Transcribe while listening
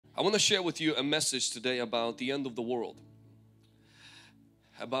I want to share with you a message today about the end of the world,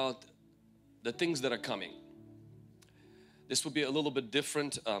 about the things that are coming. This will be a little bit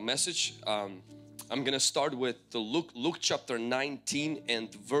different message. I'm going to start with the Luke chapter 19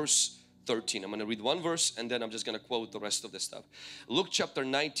 and verse 13. I'm going to read one verse and then I'm just going to quote the rest of the stuff. Luke chapter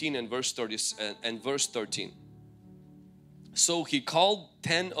 19 and verse 13. So he called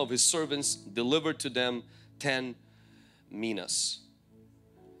 10 of his servants, delivered to them 10 minas,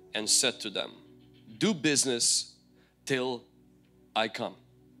 and said to them, do business till I come.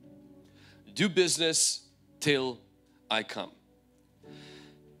 Do business till I come.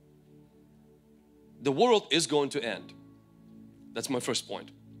 The world is going to end. That's my first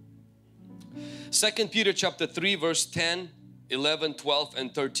point. 2 Peter chapter 3 verse 10, 11, 12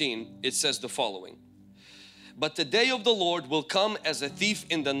 and 13, it says the following. But the day of the Lord will come as a thief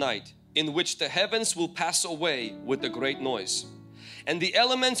in the night, in which the heavens will pass away with a great noise, and the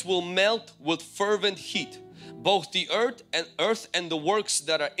elements will melt with fervent heat. Both the earth and the works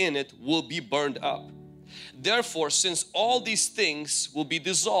that are in it will be burned up. Therefore, since all these things will be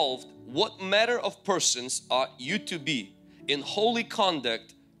dissolved, what manner of persons are you to be in holy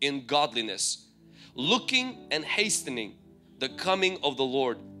conduct, in godliness, looking and hastening the coming of the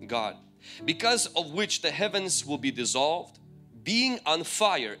Lord God, because of which the heavens will be dissolved, being on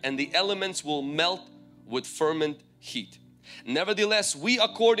fire, and the elements will melt with fervent heat. Nevertheless, we,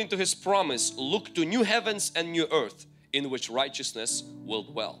 according to His promise, look to new heavens and new earth, in which righteousness will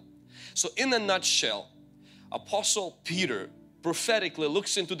dwell. So in a nutshell, Apostle Peter prophetically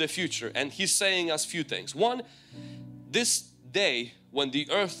looks into the future and he's saying us few things. One, this day when the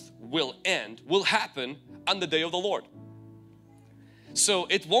earth will end will happen on the day of the Lord. So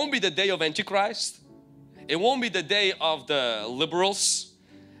it won't be the day of Antichrist. It won't be the day of the liberals.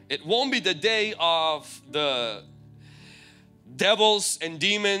 It won't be the day of the devils and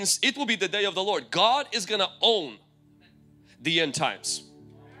demons. It will be the day of the Lord. God is gonna own the end times.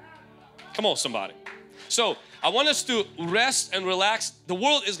 Come on, somebody. So I want us to rest and relax. The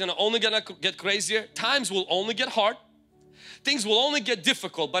world is only gonna get crazier. Times will only get hard. Things will only get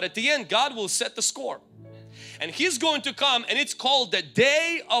difficult, but at the end God will set the score. And He's going to come, and it's called the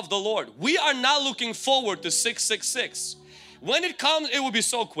day of the Lord. We are not looking forward to 666. When it comes, it will be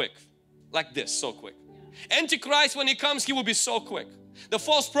so quick. Like this, so quick. Antichrist, when he comes, he will be so quick. The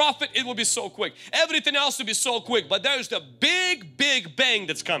false prophet, it will be so quick. Everything else will be so quick. But there's the big bang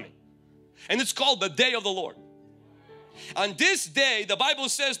that's coming. And it's called the day of the Lord. On this day, the Bible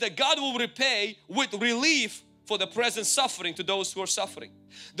says that God will repay with relief for the present suffering to those who are suffering.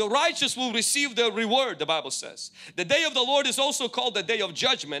 The righteous will receive their reward, the Bible says. The day of the Lord is also called the day of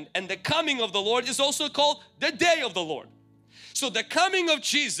judgment, and the coming of the Lord is also called the day of the Lord. So the coming of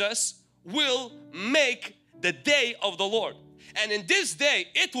Jesus will make the day of the Lord. And in this day,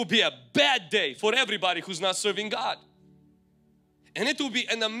 it will be a bad day for everybody who's not serving God. And it will be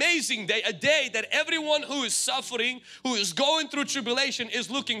an amazing day, a day that everyone who is suffering, who is going through tribulation is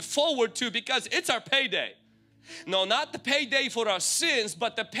looking forward to, because it's our payday. No, not the payday for our sins,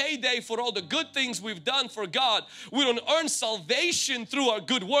 but the payday for all the good things we've done for God. We don't earn salvation through our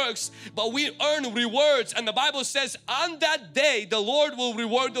good works, but we earn rewards. And the Bible says on that day, the Lord will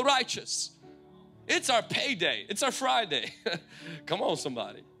reward the righteous. It's our payday. It's our Friday. Come on,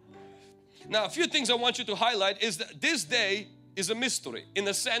 somebody. Now, a few things I want you to highlight is that this day is a mystery, in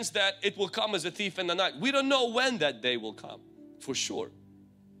the sense that it will come as a thief in the night. We don't know when that day will come, for sure.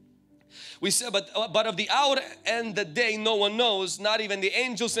 We said, but of the hour and the day no one knows, not even the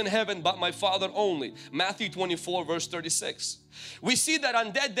angels in heaven, but my Father only. Matthew 24 verse 36. We see that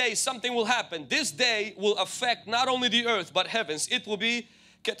on that day something will happen. This day will affect not only the earth but heavens. It will be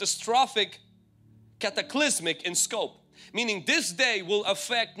cataclysmic in scope. Meaning this day will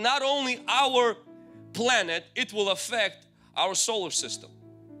affect not only our planet, it will affect our solar system.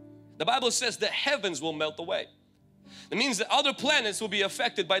 The Bible says the heavens will melt away. That means that other planets will be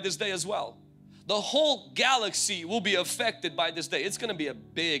affected by this day as well. The whole galaxy will be affected by this day. It's going to be a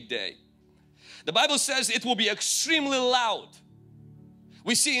big day. The Bible says it will be extremely loud.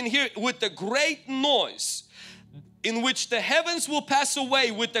 We see in here with the great noise, in which the heavens will pass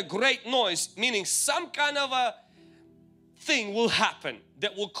away with a great noise, meaning some kind of a thing will happen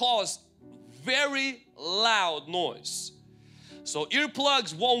that will cause very loud noise. So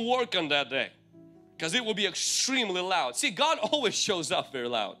earplugs won't work on that day, because it will be extremely loud. See, God always shows up very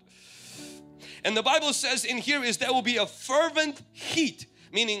loud. And the Bible says in here is there will be a fervent heat,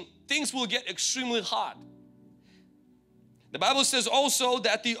 meaning things will get extremely hot. The Bible says also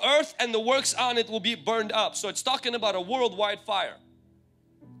that the earth and the works on it will be burned up. So it's talking about a worldwide fire.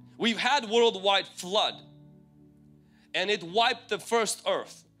 We've had worldwide flood and it wiped the first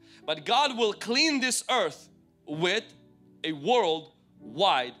earth. But God will clean this earth with a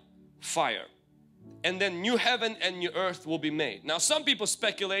worldwide fire. And then new heaven and new earth will be made. Now some people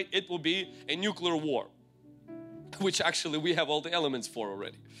speculate it will be a nuclear war, which actually we have all the elements for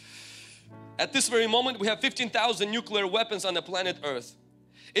already. At this very moment we have 15,000 nuclear weapons on the planet Earth.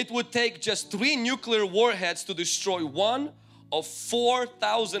 It would take just 3 nuclear warheads to destroy one of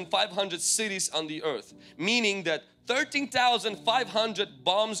 4,500 cities on the earth, meaning that 13,500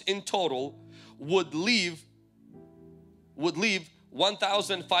 bombs in total would leave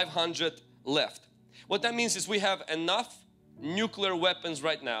 1,500 left. What that means is we have enough nuclear weapons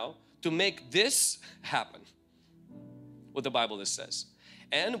right now to make this happen, what the Bible says.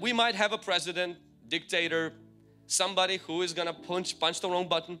 And we might have a president, dictator, somebody who is gonna punch the wrong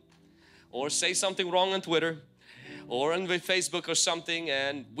button or say something wrong on Twitter or on Facebook or something,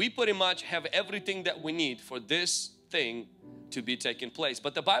 and we pretty much have everything that we need for this thing to be taking place.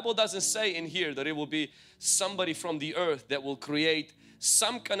 But the Bible doesn't say in here that it will be somebody from the earth that will create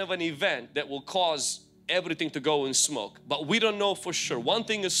some kind of an event that will cause everything to go in smoke. But we don't know for sure. One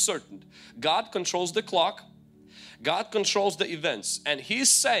thing is certain: God controls the clock, God controls the events, and He's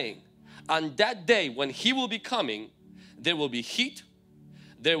saying on that day when He will be coming, there will be heat,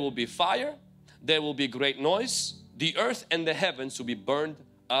 there will be fire, there will be great noise. The earth and the heavens will be burned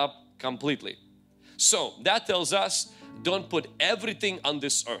up completely. So that tells us, don't put everything on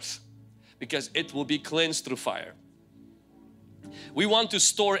this earth because it will be cleansed through fire. We want to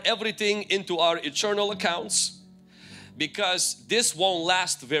store everything into our eternal accounts because this won't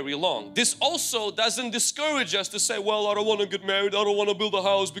last very long. This also doesn't discourage us to say, well, I don't want to get married, I don't want to build a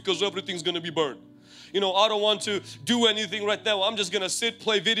house because everything's going to be burned. You know, I don't want to do anything right now. I'm just going to sit,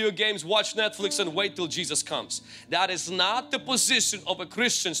 play video games, watch Netflix and wait till Jesus comes. That is not the position of a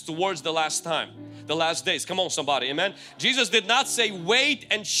Christian towards the last time, the last days. Come on somebody, amen. Jesus did not say wait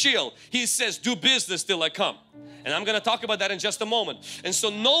and chill. He says do business till I come. And I'm going to talk about that in just a moment. And so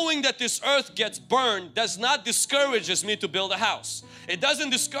knowing that this earth gets burned does not discourage me to build a house. It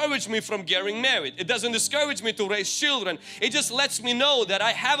doesn't discourage me from getting married. It doesn't discourage me to raise children. It just lets me know that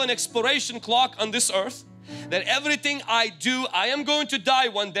I have an expiration clock on this earth. That everything I do, I am going to die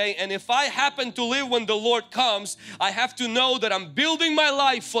one day, and if I happen to live when the Lord comes, I have to know that I'm building my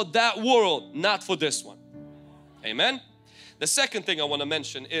life for that world, not for this one. Amen. The second thing I want to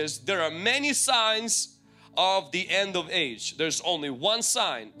mention is there are many signs of the end of age. There's only one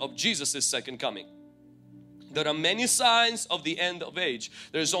sign of Jesus' second coming. There are many signs of the end of age.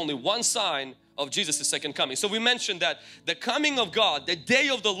 There's only one sign of Jesus' second coming. So we mentioned that the coming of God, the day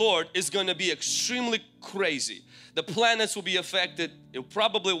of the Lord, is going to be extremely crazy. The planets will be affected. It will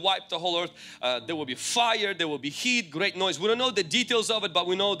probably wipe the whole earth. There will be fire, there will be heat, great noise. We don't know the details of it, but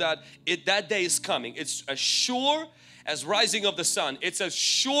we know that that day is coming. It's as sure as rising of the sun. It's as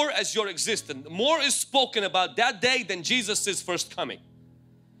sure as your existence. More is spoken about that day than Jesus' first coming.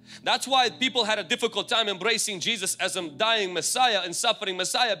 That's why people had a difficult time embracing Jesus as a dying Messiah and suffering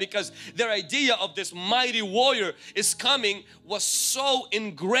Messiah, because their idea of this mighty warrior is coming was so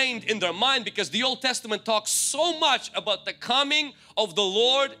ingrained in their mind, because the Old Testament talks so much about the coming of the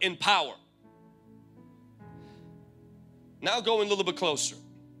Lord in power. Now going a little bit closer.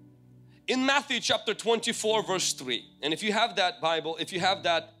 In Matthew chapter 24 verse 3, and if you have that Bible, if you have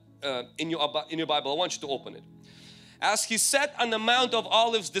that in your Bible, I want you to open it. As He sat on the Mount of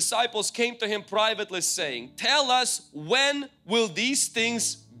Olives, disciples came to Him privately saying, tell us, when will these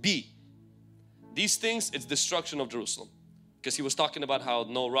things be? These things, it's destruction of Jerusalem, because He was talking about how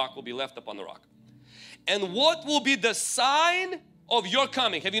no rock will be left upon the rock. And what will be the sign of your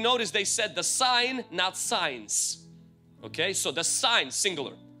coming? Have you noticed they said the sign, not signs? Okay, so the sign,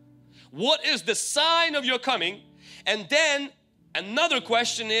 singular. What is the sign of your coming? And then another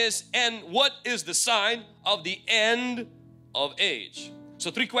question is, and what is the sign of the end of age?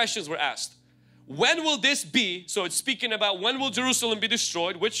 So 3 questions were asked. When will this be? So it's speaking about when will Jerusalem be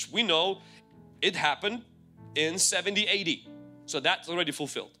destroyed, which we know it happened in 70 AD. So that's already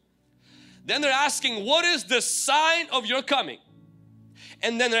fulfilled. Then they're asking, what is the sign of your coming?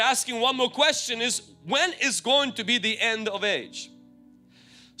 And then they're asking one more question is, when is going to be the end of age?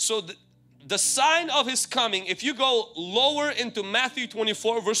 So the sign of His coming, if you go lower into Matthew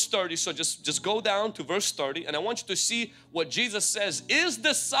 24 verse 30, so just go down to verse 30, and I want you to see what Jesus says is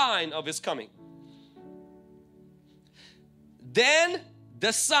the sign of His coming. Then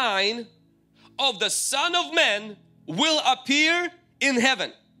the sign of the Son of Man will appear in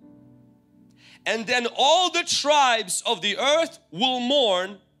heaven, and then all the tribes of the earth will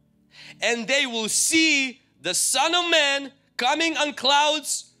mourn, and they will see the Son of Man coming on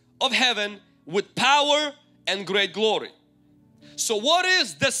clouds of heaven with power and great glory. So what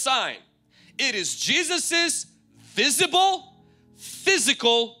is the sign? It is Jesus's visible,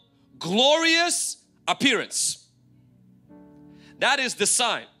 physical, glorious appearance. That is the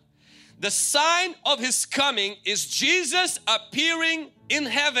sign. The sign of His coming is Jesus appearing in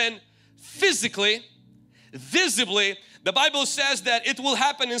heaven physically, visibly. The Bible says that it will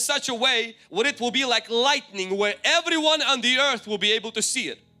happen in such a way where it will be like lightning, where everyone on the earth will be able to see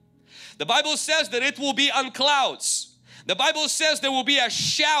it. The Bible says that it will be on clouds. The Bible says there will be a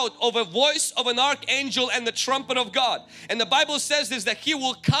shout of a voice of an archangel and the trumpet of God. And the Bible says this, that He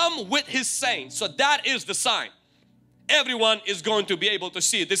will come with His saints. So that is the sign. Everyone is going to be able to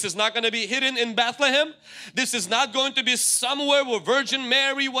see it. This is not going to be hidden in Bethlehem. This is not going to be somewhere where Virgin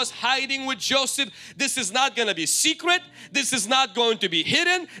Mary was hiding with Joseph. This is not going to be secret. This is not going to be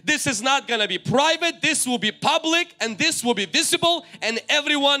hidden. This is not going to be private. This will be public and this will be visible and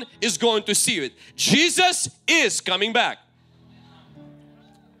everyone is going to see it. Jesus is coming back.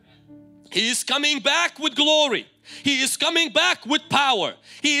 He is coming back with glory. He is coming back with power.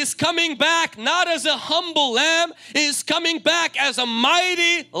 He is coming back not as a humble lamb. He is coming back as a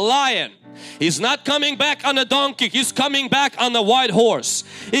mighty lion. He's not coming back on a donkey. He's coming back on a white horse.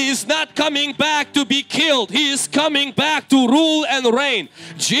 He is not coming back to be killed. He is coming back to rule and reign.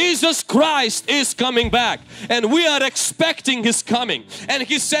 Jesus Christ is coming back and we are expecting His coming. And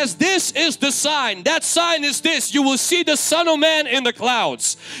He says this is the sign. That sign is this: you will see the Son of Man in the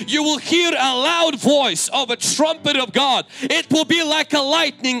clouds. You will hear a loud voice of a trumpet of God. It will be like a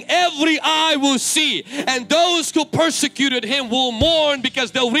lightning. Every eye will see, and those who persecuted Him will mourn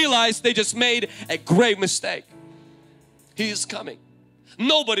because they'll realize they just made a grave mistake. He is coming.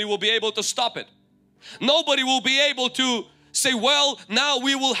 Nobody will be able to stop it. Nobody will be able to say, well, now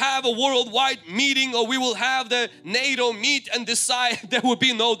we will have a worldwide meeting or we will have the NATO meet and decide. There will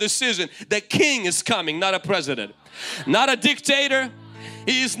be no decision. The King is coming, not a president, not a dictator.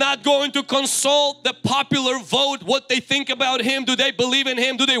 He is not going to consult the popular vote, what they think about Him. Do they believe in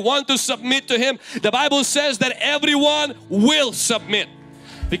Him? Do they want to submit to Him? The Bible says that everyone will submit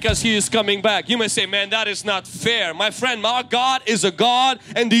because He is coming back. You may say, man, that is not fair. My friend, our God is a God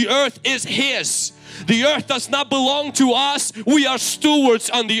and the earth is His. The earth does not belong to us. We are stewards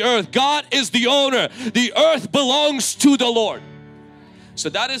on the earth. God is the owner. The earth belongs to the Lord. So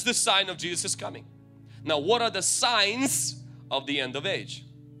that is the sign of Jesus coming. Now, what are the signs of the end of age?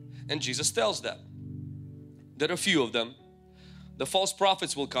 And Jesus tells them. There are a few of them. The false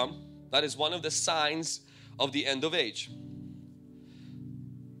prophets will come. That is one of the signs of the end of age.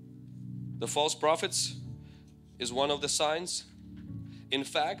 The false prophets is one of the signs. In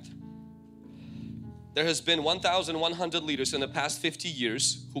fact, there has been 1,100 leaders in the past 50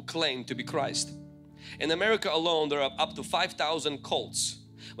 years who claim to be Christ. In America alone, there are up to 5,000 cults.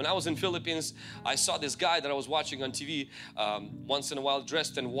 When I was in Philippines, I saw this guy that I was watching on TV once in a while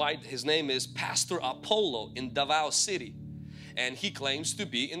dressed in white. His name is Pastor Apollo in Davao City, and he claims to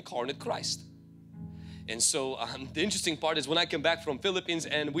be incarnate Christ. And so the interesting part is when I came back from Philippines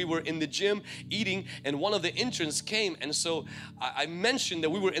and we were in the gym eating, and one of the interns came, and so I mentioned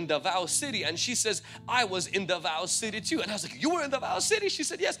that we were in Davao City, and she says, I was in Davao City too. And I was like, you were in Davao City? She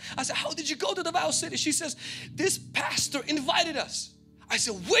said, yes. I said, how did you go to Davao City? She says, this pastor invited us. I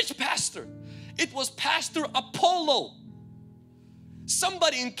said, which pastor? It was Pastor Apollo.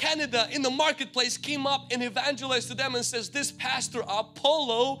 Somebody in Canada in the marketplace came up and evangelized to them and says, this Pastor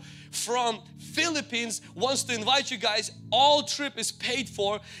Apollo from Philippines wants to invite you guys. All trip is paid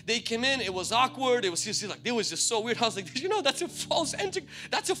for. They came in, it was awkward. It was just so weird. I was like, did you know that's a false entry?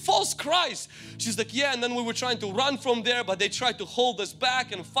 That's a false Christ. She's like, yeah. And then we were trying to run from there, but they tried to hold us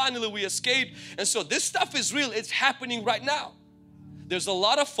back, and finally we escaped. And so this stuff is real. It's happening right now. There's a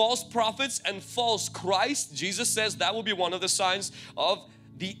lot of false prophets and false Christ. Jesus says that will be one of the signs of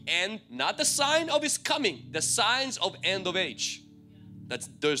the end, not the sign of His coming, the signs of end of age.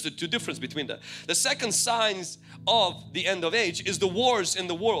 There's the two difference between that. The second signs of the end of age is the wars in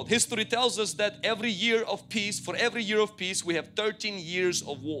the world. History tells us that every year of peace, for every year of peace, we have 13 years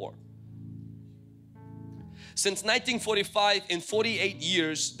of war. Since 1945, in 48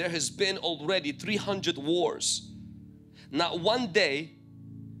 years, there has been already 300 wars. Not one day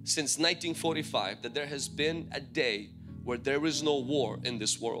since 1945 that there has been a day where there is no war in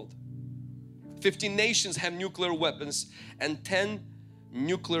this world. 15 nations have nuclear weapons and 10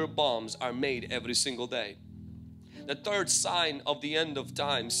 nuclear bombs are made every single day. The third sign of the end of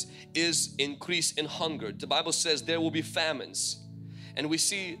times is increase in hunger. The Bible says there will be famines, and we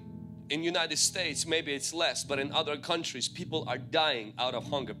see in United States, maybe it's less, but in other countries, people are dying out of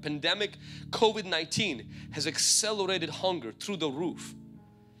hunger. Pandemic COVID-19 has accelerated hunger through the roof.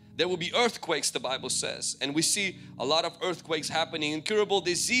 There will be earthquakes, the Bible says, and we see a lot of earthquakes happening, incurable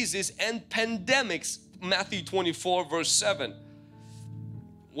diseases and pandemics. Matthew 24 verse 7.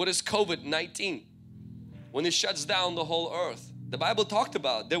 What is COVID-19? When it shuts down the whole earth. The Bible talked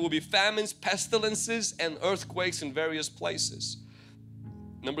about there will be famines, pestilences and earthquakes in various places.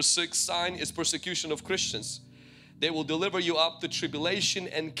 Number 6 sign is persecution of Christians. They will deliver you up to tribulation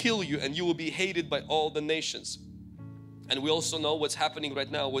and kill you, and you will be hated by all the nations. And we also know what's happening right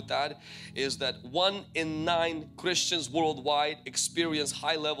now with that is that 1 in 9 Christians worldwide experience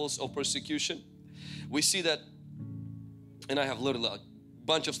high levels of persecution. We see that, and I have literally a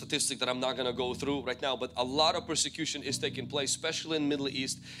bunch of statistics that I'm not going to go through right now, but a lot of persecution is taking place, especially in Middle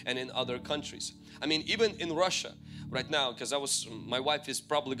East and in other countries. I mean, even in Russia right now, because my wife is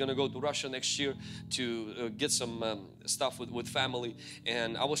probably going to go to Russia next year to get some stuff with family,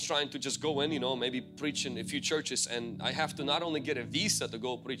 and I was trying to just go in, you know, maybe preach in a few churches, and I have to not only get a visa to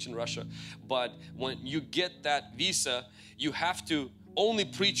go preach in Russia, but when you get that visa, you have to only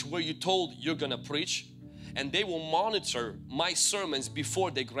preach where you're told you're going to preach, and they will monitor my sermons before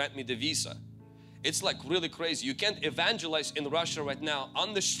they grant me the visa. It's like really crazy. You can't evangelize in Russia right now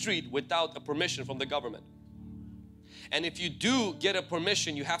on the street without a permission from the government. And if you do get a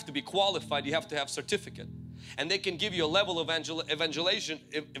permission, you have to be qualified, you have to have certificate. And they can give you a level of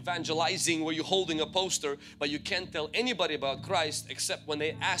evangelizing where you're holding a poster, but you can't tell anybody about Christ except when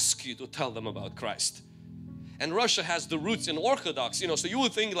they ask you to tell them about Christ. And Russia has the roots in Orthodox, you know, so you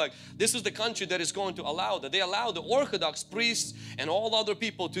would think like this is the country that is going to allow that. They allow the Orthodox priests and all other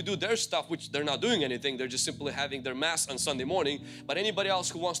people to do their stuff, which they're not doing anything. They're just simply having their mass on Sunday morning. But anybody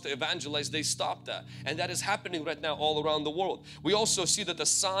else who wants to evangelize, they stop that. And that is happening right now all around the world. We also see that the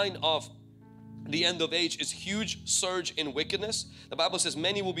sign of the end of age is huge surge in wickedness. The Bible says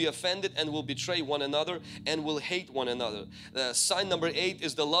many will be offended and will betray one another and will hate one another. Sign number 8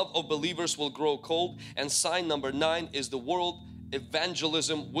 is the love of believers will grow cold, and sign number 9 is the world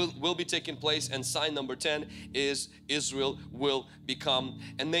evangelism will be taking place, and sign number 10 is Israel will become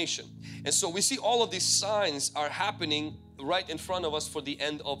a nation. And so we see all of these signs are happening right in front of us for the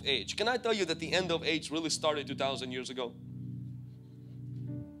end of age. Can I tell you that the end of age really started 2,000 years ago?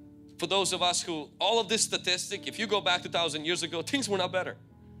 For those of us who, all of this statistic, if you go back 2,000 years ago, things were not better.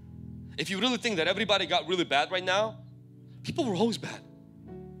 If you really think that everybody got really bad right now, people were always bad.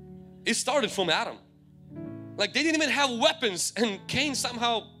 It started from Adam. Like they didn't even have weapons, and Cain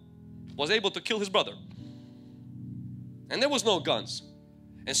somehow was able to kill his brother. And there was no guns.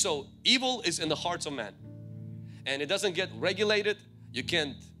 And so evil is in the hearts of man. And it doesn't get regulated. You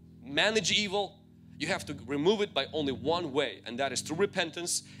can't manage evil. You have to remove it by only one way, and that is through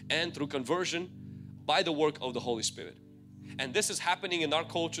repentance and through conversion by the work of the Holy Spirit. And this is happening in our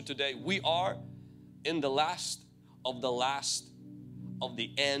culture today. We are in the last of the last of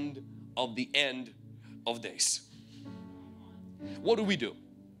the end of the end of days. What do?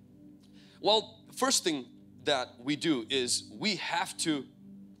 Well, first thing that we do is we have to,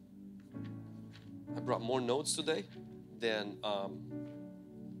 I brought more notes today than I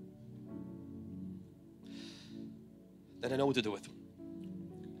know what to do with them.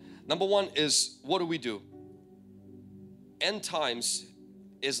 Number 1 is, what do? End times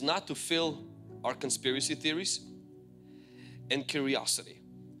is not to fill our conspiracy theories and curiosity,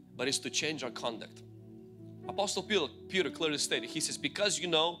 but it's to change our conduct. Apostle Peter clearly stated, he says, because you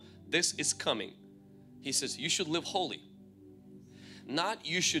know this is coming, he says, you should live holy. Not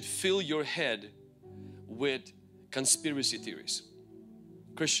you should fill your head with conspiracy theories.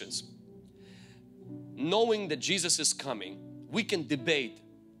 Christians, knowing that Jesus is coming, we can debate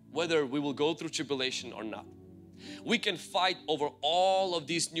whether we will go through tribulation or not. We can fight over all of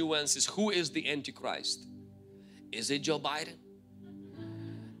these nuances. Who is the Antichrist? Is it Joe Biden?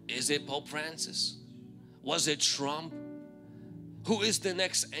 Is it Pope Francis? Was it Trump? Who is the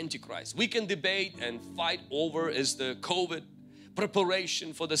next Antichrist? We can debate and fight over, is the COVID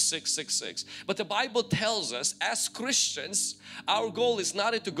preparation for the 666. But the Bible tells us as Christians, our goal is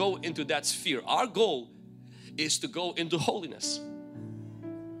not to go into that sphere. Our goal is to go into holiness.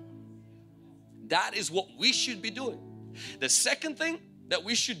 That is what we should be doing. The second thing that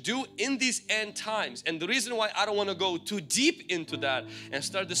we should do in these end times, and the reason why I don't want to go too deep into that and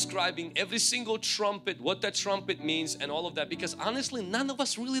start describing every single trumpet, what that trumpet means and all of that, because honestly none of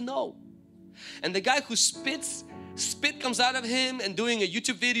us really know. And the guy who spit comes out of him and doing a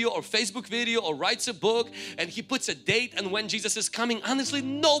YouTube video or Facebook video or writes a book and he puts a date on when Jesus is coming, honestly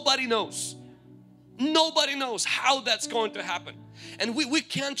nobody knows. Nobody knows how that's going to happen. And we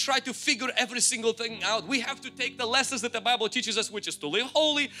can't try to figure every single thing out. We have to take the lessons that the Bible teaches us, which is to live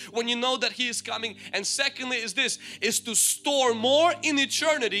holy when you know that He is coming. And secondly is this, is to store more in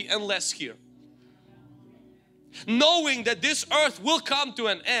eternity and less here. Knowing that this earth will come to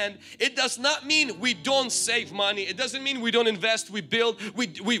an end, it does not mean we don't save money. It doesn't mean we don't invest, we build, we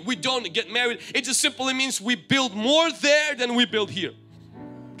don't get married. It just simply means we build more there than we build here.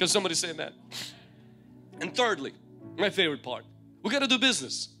 Can somebody say that? And thirdly, my favorite part, we got to do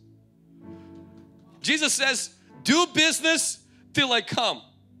business. Jesus says, do business till I come.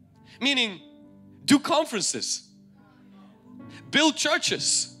 Meaning, do conferences, build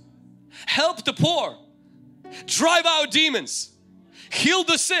churches, help the poor, drive out demons, heal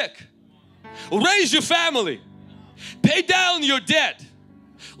the sick, raise your family, pay down your debt,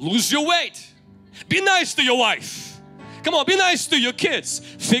 lose your weight, be nice to your wife. Come on, be nice to your kids,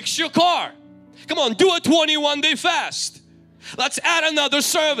 fix your car. Come on, do a 21-day fast. Let's add another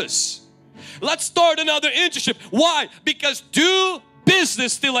service. Let's start another internship. Why? Because do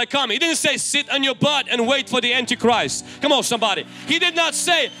business till I come. He didn't say sit on your butt and wait for the Antichrist. Come on somebody. He did not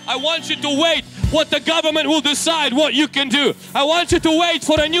say I want you to wait what the government will decide what you can do. I want you to wait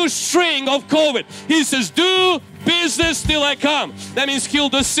for a new string of COVID. He says do business till I come. That means heal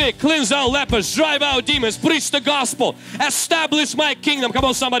the sick, cleanse out lepers, drive out demons, preach the gospel, establish my kingdom. Come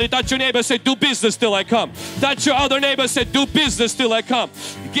on somebody, touch your neighbor, say do business till I come. Touch your other neighbor, say do business till I come.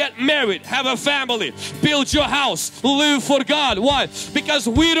 Get married, have a family, build your house, live for God. Why? Because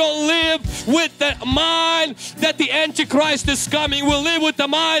we don't live with the mind that the Antichrist is coming. We live with the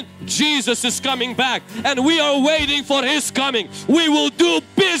mind Jesus is coming back and we are waiting for His coming. We will do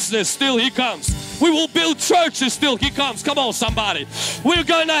business till He comes. We will build churches till He comes. Come on somebody. We're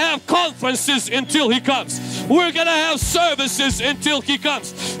gonna have conferences until He comes. We're gonna have services until He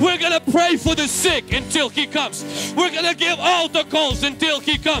comes. We're gonna pray for the sick until He comes. We're gonna give altar calls until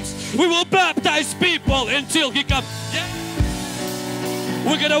He comes. We will baptize people until He comes. Yeah.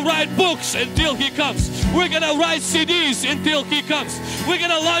 We're gonna write books until He comes. We're gonna write CDs until He comes. We're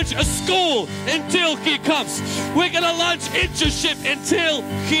gonna launch a school until He comes. We're gonna launch internship until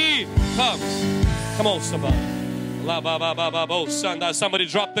He comes. Come on somebody. Somebody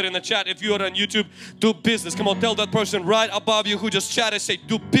dropped it in the chat. If you are on YouTube, do business. Come on, tell that person right above you who just chatted, say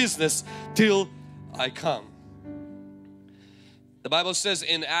do business till I come. The Bible says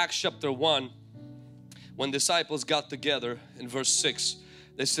in Acts chapter 1, when disciples got together in verse 6,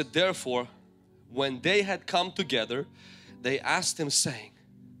 they said, therefore, when they had come together, they asked Him saying,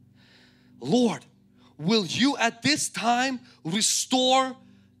 Lord, will you at this time restore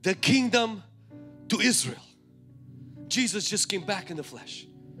the kingdom to Israel? Jesus just came back in the flesh.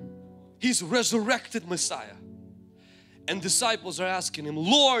 He's resurrected Messiah. And disciples are asking Him,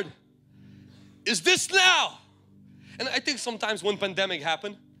 Lord, is this now? And I think sometimes when pandemic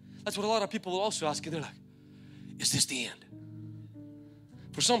happened, that's what a lot of people will also ask you. They're like, is this the end?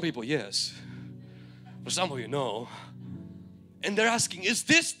 For some people, yes. For some of you, no. And they're asking, is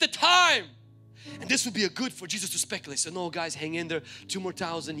this the time? And this would be a good for Jesus to speculate. So no guys, hang in there,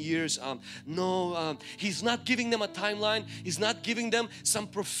 2,000 more years. He's not giving them a timeline. He's not giving them some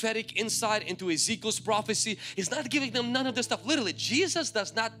prophetic insight into Ezekiel's prophecy. He's not giving them none of this stuff. Literally, Jesus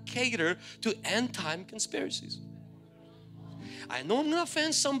does not cater to end time conspiracies. I know I'm going to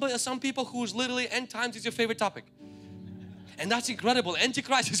offend some people who's literally end times is your favorite topic. And that's incredible.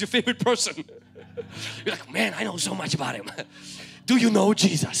 Antichrist is your favorite person. You're like, man, I know so much about him. Do you know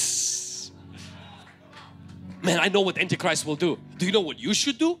Jesus? Man, I know what Antichrist will do. Do you know what you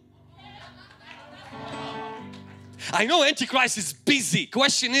should do? I know Antichrist is busy.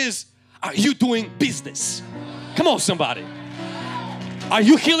 Question is, are you doing business? Come on somebody. Are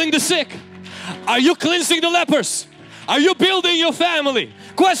you healing the sick? Are you cleansing the lepers? Are you building your family?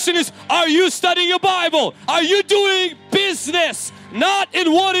 Question is, are you studying your Bible? Are you doing business? Not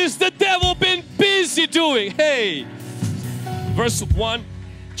in what is the devil been busy doing. Hey, verse 1,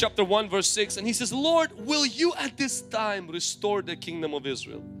 chapter 1, verse 6. And he says, Lord, will you at this time restore the kingdom of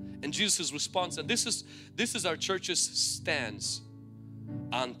Israel? And Jesus' response, and this is our church's stance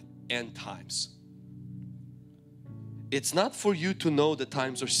on end times. It's not for you to know the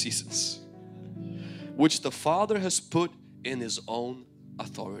times or seasons which the Father has put in His own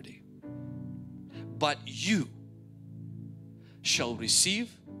authority, but you shall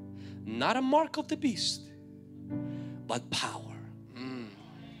receive not a mark of the beast, but power.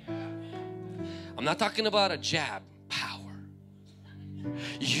 I'm not talking about a jab, power.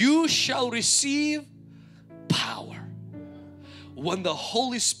 You shall receive power when the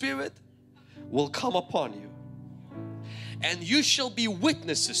Holy Spirit will come upon you, and you shall be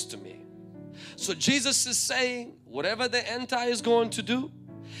witnesses to me. So Jesus is saying, whatever the anti is going to do,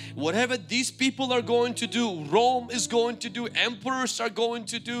 whatever these people are going to do, Rome is going to do, emperors are going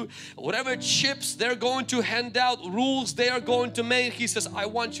to do, whatever chips they're going to hand out, rules they are going to make, He says, I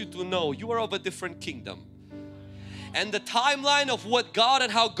want you to know you are of a different kingdom. And the timeline of what God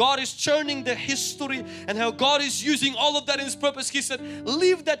and how God is churning the history and how God is using all of that in His purpose, He said,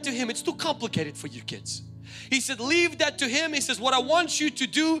 leave that to Him. It's too complicated for you kids. He said, leave that to Him. He says, what I want you to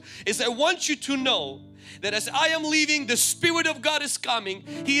do is I want you to know that as I am leaving, the Spirit of God is coming.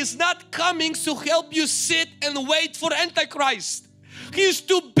 He is not coming to help you sit and wait for Antichrist. He is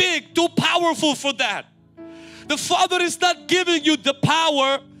too big, too powerful for that. The Father is not giving you the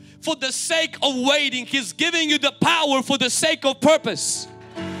power for the sake of waiting. He's giving you the power for the sake of purpose.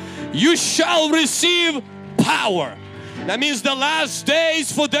 You shall receive power. That means the last days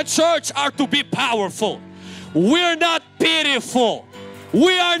for the church are to be powerful. We're not pitiful.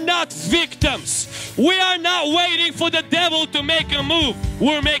 We are not victims. We are not waiting for the devil to make a move.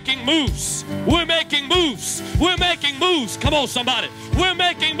 We're making moves. We're making moves. We're making moves. Come on, somebody. We're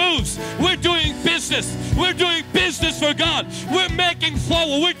making moves. We're doing business. We're doing business for God. We're making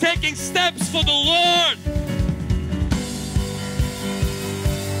forward. We're taking steps for the Lord.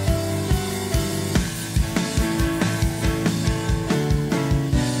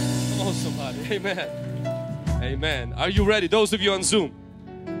 Come on, somebody. Amen. Amen. Are you ready? Those of you on Zoom,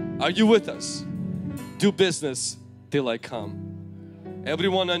 are you with us? Do business till I come.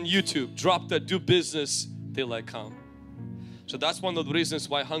 Everyone on YouTube, drop that do business till I come. So that's one of the reasons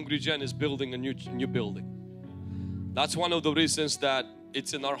why Hungry Gen is building a new building. That's one of the reasons that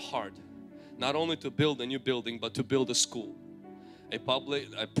it's in our heart, not only to build a new building, but to build a school,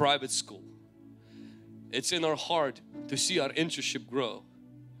 a private school. It's in our heart to see our internship grow.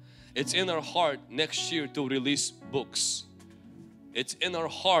 It's in our heart next year to release books. It's in our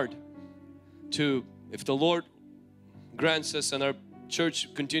heart to, if the Lord grants us and our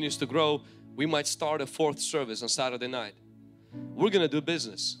church continues to grow, we might start a 4th service on Saturday night. We're going to do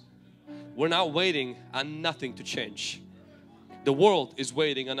business. We're not waiting on nothing to change. The world is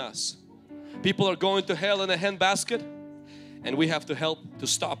waiting on us. People are going to hell in a handbasket, and we have to help to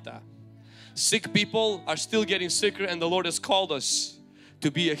stop that. Sick people are still getting sicker, and the Lord has called us to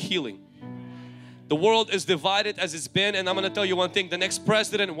be a healing. The world is divided as it's been, and I'm going to tell you one thing, the next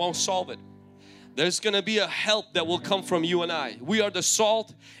president won't solve it. There's going to be a help that will come from you and I. We are the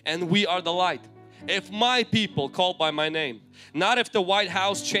salt and we are the light. If my people called by my name, not if the White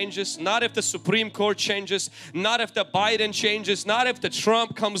House changes, not if the Supreme Court changes, not if the Biden changes, not if the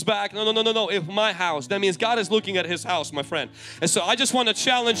Trump comes back, no, if my house, that means God is looking at His house, my friend. And so I just want to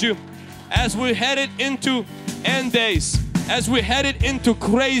challenge you as we're headed into end days, as we're headed into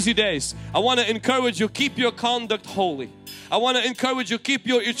crazy days. I want to encourage you, keep your conduct holy. I want to encourage you, keep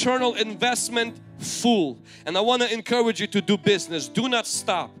your eternal investment full. And I want to encourage you to do business. Do not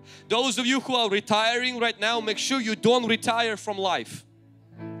stop. Those of you who are retiring right now, make sure you don't retire from life.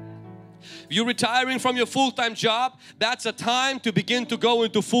 If you're retiring from your full-time job, that's a time to begin to go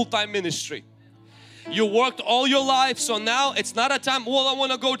into full-time ministry. You worked all your life, so now it's not a time, well, I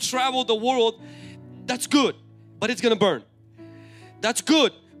want to go travel the world. That's good, but it's going to burn. That's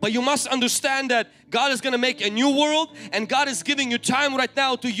good, but you must understand that God is going to make a new world, and God is giving you time right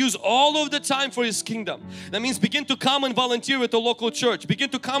now to use all of the time for His kingdom. That means begin to come and volunteer at the local church. Begin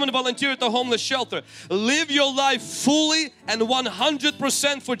to come and volunteer at the homeless shelter. Live your life fully and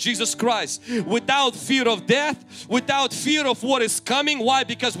 100% for Jesus Christ, without fear of death, without fear of what is coming. Why?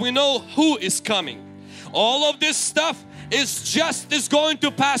 Because we know who is coming. All of this stuff is going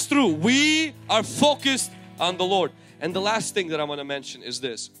to pass through. We are focused on the Lord. And the last thing that I want to mention is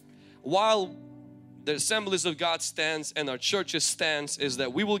this. While the Assemblies of God stands and our churches stands, is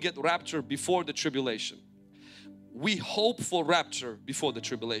that we will get raptured before the tribulation. We hope for rapture before the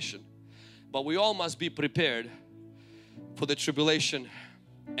tribulation, but we all must be prepared for the tribulation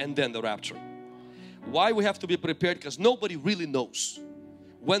and then the rapture. Why we have to be prepared? Because nobody really knows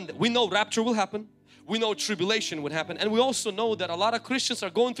when. We know rapture will happen, we know tribulation would happen, and we also know that a lot of Christians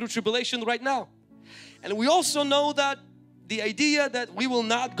are going through tribulation right now. And we also know that the idea that we will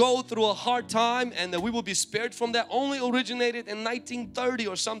not go through a hard time and that we will be spared from that only originated in 1930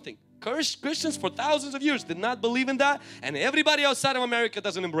 or something. Christians for thousands of years did not believe in that, and everybody outside of America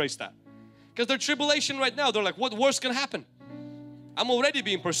doesn't embrace that. Because their tribulation right now, they're like, what worse can happen? I'm already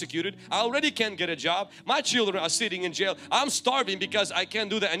being persecuted. I already can't get a job. My children are sitting in jail. I'm starving because I can't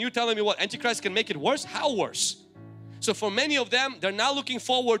do that. And you're telling me what? Antichrist can make it worse? How worse? So for many of them, they're not looking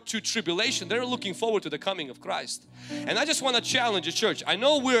forward to tribulation. They're looking forward to the coming of Christ. And I just want to challenge the church. I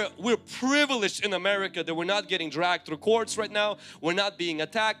know we're privileged in America that we're not getting dragged through courts right now. We're not being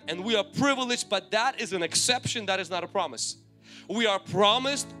attacked, and we are privileged, but that is an exception. That is not a promise. We are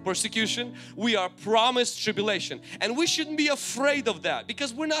promised persecution. We are promised tribulation. And we shouldn't be afraid of that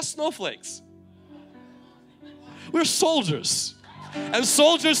because we're not snowflakes. We're soldiers. And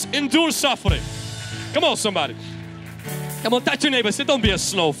soldiers endure suffering. Come on, somebody. Come on, touch your neighbor. Say, don't be a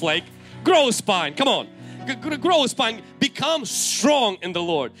snowflake. Grow a spine. Come on. Grow a spine. Become strong in the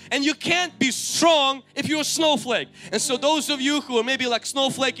Lord. And you can't be strong if you're a snowflake. And so those of you who are maybe like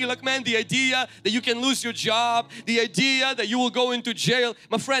snowflake, you're like, man, the idea that you can lose your job, the idea that you will go into jail.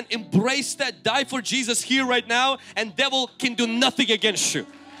 My friend, embrace that. Die for Jesus here right now, and devil can do nothing against you.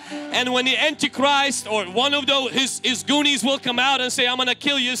 And when the Antichrist or one of his goonies will come out and say, I'm gonna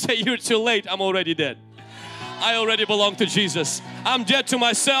kill you, say, you're too late, I'm already dead. I already belong to Jesus. I'm dead to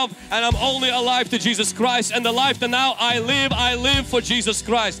myself and I'm only alive to Jesus Christ. And the life that now I live for Jesus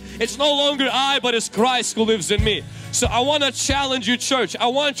Christ. It's no longer I, but it's Christ who lives in me. So I want to challenge you, church. I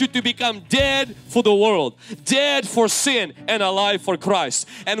want you to become dead for the world, dead for sin, and alive for Christ.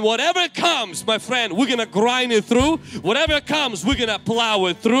 And whatever comes, my friend, we're gonna grind it through. Whatever comes, we're gonna plow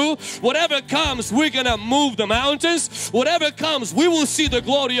it through. Whatever comes, we're gonna move the mountains. Whatever comes, we will see the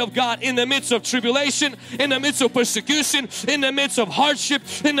glory of God in the midst of tribulation, in the midst of persecution, in the midst of hardship,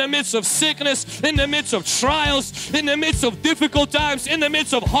 in the midst of sickness, in the midst of trials, in the midst of difficult times, in the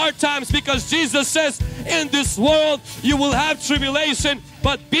midst of hard times, because Jesus says, in this world you will have tribulation,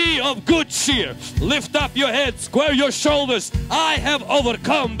 but be of good cheer. Lift up your head, square your shoulders. I have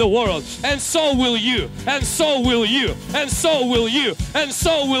overcome the world, and so will you, and so will you, and so will you, and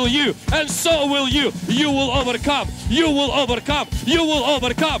so will you, and so will you. You will overcome. You will overcome. You will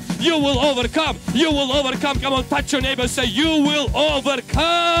overcome. You will overcome. You will overcome. Come on, touch your neighbor. Say, you will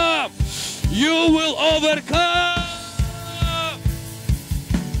overcome. You will overcome.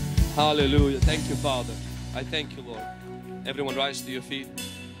 Hallelujah. Thank you, Father. I thank you, Lord. Everyone rise to your feet.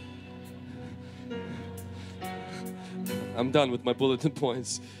 I'm done with my bulletin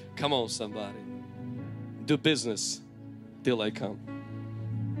points. Come on, somebody. Do business till I come.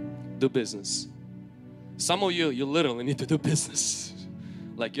 Do business. Some of you literally need to do business.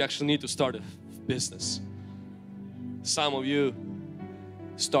 Like you actually need to start a business. Some of you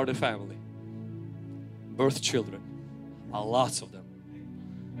start a family. Birth children. Lots of them.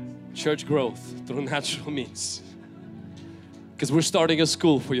 Church growth through natural means. Because we're starting a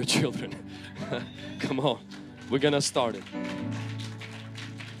school for your children. Come on, we're gonna start it.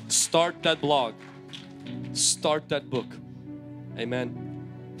 Start that blog. Start that book.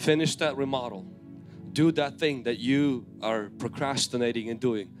 Amen. Finish that remodel. Do that thing that you are procrastinating and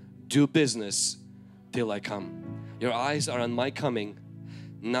doing. Do business till I come. Your eyes are on my coming,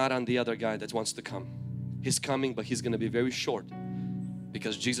 not on the other guy that wants to come. He's coming, but he's gonna be very short.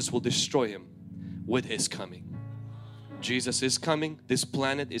 Because Jesus will destroy him with His coming. Jesus is coming. This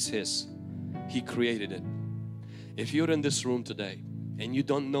planet is His. He created it. If you're in this room today and you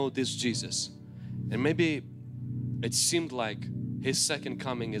don't know this Jesus, and maybe it seemed like His second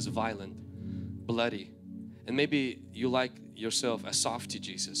coming is violent, bloody, and maybe you like yourself a softy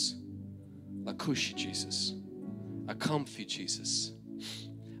Jesus, a cushy Jesus, a comfy Jesus.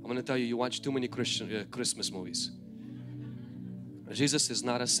 I'm going to tell you, you watch too many Christmas movies. Jesus is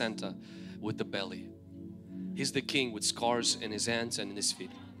not a Santa with the belly. He's the King with scars in His hands and in His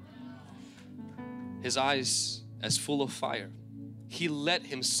feet. His eyes as full of fire. He let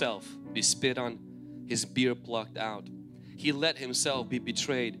Himself be spit on, His beard plucked out. He let Himself be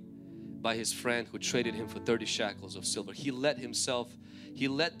betrayed by His friend who traded Him for 30 shekels of silver. He let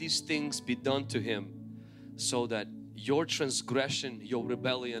these things be done to Him so that your transgression, your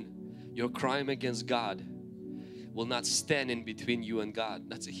rebellion, your crime against God will not stand in between you and God.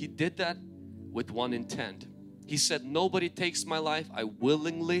 That's it. He did that with one intent. He said, nobody takes my life, I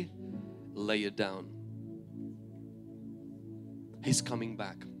willingly lay it down. He's coming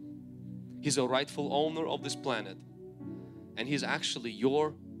back. He's a rightful owner of this planet, and He's actually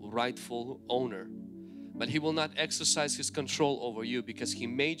your rightful owner, but He will not exercise His control over you because He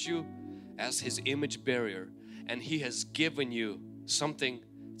made you as His image bearer, and He has given you something.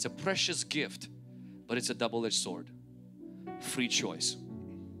 It's a precious gift, but it's a double-edged sword. Free choice.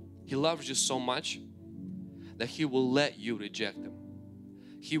 He loves you so much that He will let you reject Him.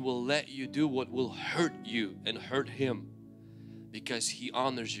 He will let you do what will hurt you and hurt Him because He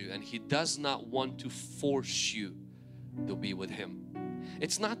honors you, and He does not want to force you to be with Him.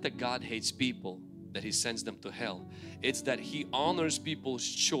 It's not that God hates people, that He sends them to hell. It's that He honors people's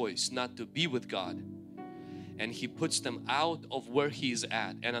choice not to be with God. and He puts them out of where He's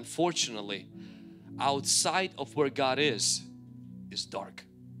at. And unfortunately, outside of where God is dark,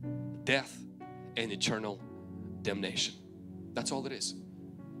 death and eternal damnation. That's all it is.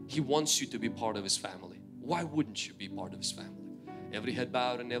 He wants you to be part of His family. Why wouldn't you be part of His family? Every head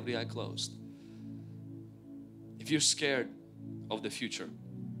bowed and every eye closed. If you're scared of the future,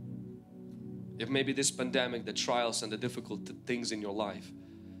 if maybe this pandemic, the trials and the difficult things in your life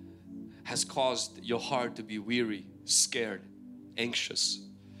has caused your heart to be weary, scared, anxious,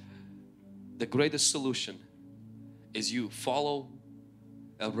 the greatest solution is you follow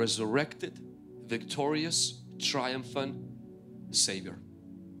a resurrected, victorious, triumphant Savior.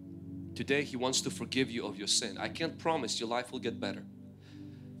 Today He wants to forgive you of your sin. I can't promise your life will get better.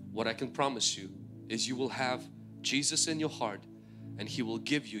 What I can promise you is you will have Jesus in your heart and He will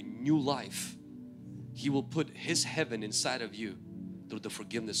give you new life. He will put His heaven inside of you through the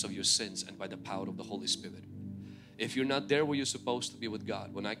forgiveness of your sins and by the power of the Holy Spirit. If you're not there where you're supposed to be with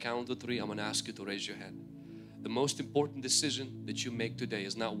God, when I count to 3, I'm going to ask you to raise your hand. The most important decision that you make today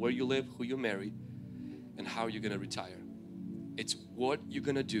is not where you live, who you marry, and how you're going to retire. It's what you're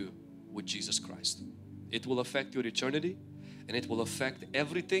going to do with Jesus Christ. It will affect your eternity and it will affect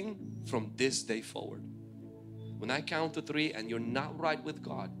everything from this day forward. When I count to 3 and you're not right with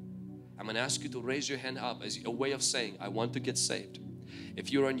God, I'm going to ask you to raise your hand up as a way of saying, I want to get saved.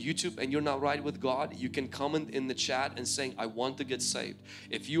 If you're on YouTube and you're not right with God, you can comment in the chat and saying, I want to get saved.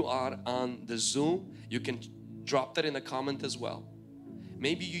 If you are on the Zoom, you can drop that in a comment as well.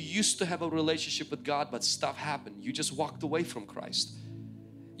 Maybe you used to have a relationship with God, but stuff happened. You just walked away from Christ.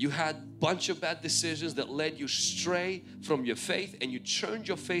 You had a bunch of bad decisions that led you stray from your faith and you turned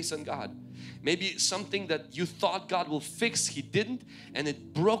your face on God. Maybe something that you thought God will fix, He didn't, and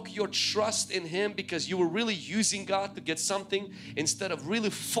it broke your trust in Him because you were really using God to get something instead of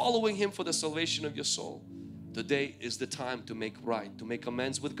really following Him for the salvation of your soul. Today is the time to make right, to make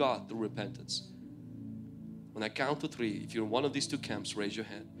amends with God through repentance. When I count to 3, if you're in one of these two camps, raise your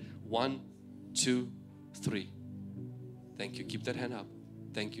hand. 1, 2, 3. Thank you. Keep that hand up.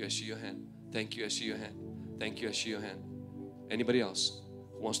 Thank you. I see your hand. Thank you. I see your hand. Thank you. I see your hand. Anybody else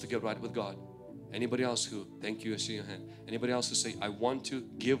who wants to get right with God? Anybody else who, thank you, I see your hand. Anybody else who say, I want to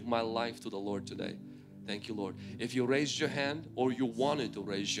give my life to the Lord today? Thank you, Lord. If you raised your hand or you wanted to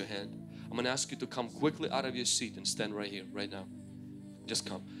raise your hand, I'm going to ask you to come quickly out of your seat and stand right here, right now. Just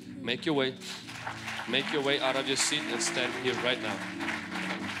come. Make your way out of your seat and stand here right now.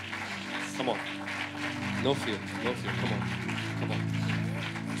 Come on. No fear, no fear. Come on. Come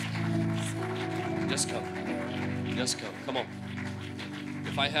on. Just come. Just come. Come on.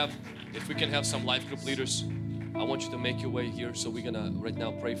 If we can have some life group leaders, I want you to make your way here. So we're gonna right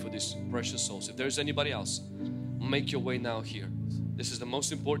now pray for these precious souls. If there's anybody else, make your way now here. This is the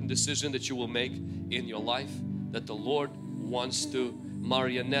most important decision that you will make in your life, that the Lord wants to.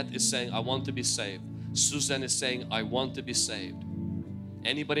 Marionette is saying, I want to be saved. Susan is saying, I want to be saved.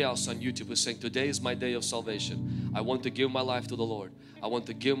 Anybody else on YouTube is saying, today is my day of salvation. I want to give my life to the Lord. I want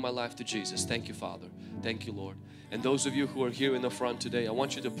to give my life to Jesus. Thank you, Father. Thank you, Lord. And those of you who are here in the front today, I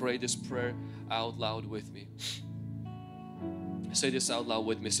want you to pray this prayer out loud with me. Say this out loud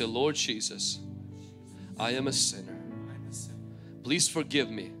with me. Say, Lord Jesus, I am a sinner. Please forgive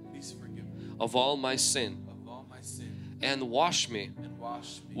me of all my sin and wash me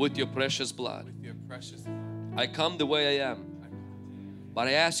with your precious blood. I come the way I am, but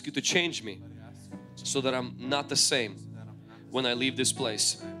I ask you to change me so that I'm not the same when I leave this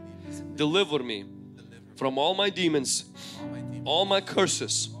place. Deliver me from all my demons, all my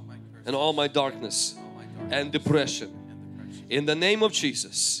curses, and all my darkness and depression. In the name of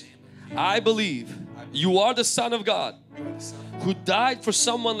Jesus, I believe you are the Son of God who died for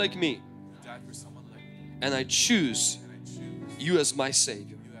someone like me, and I choose you as my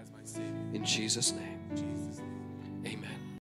Savior. In Jesus' name.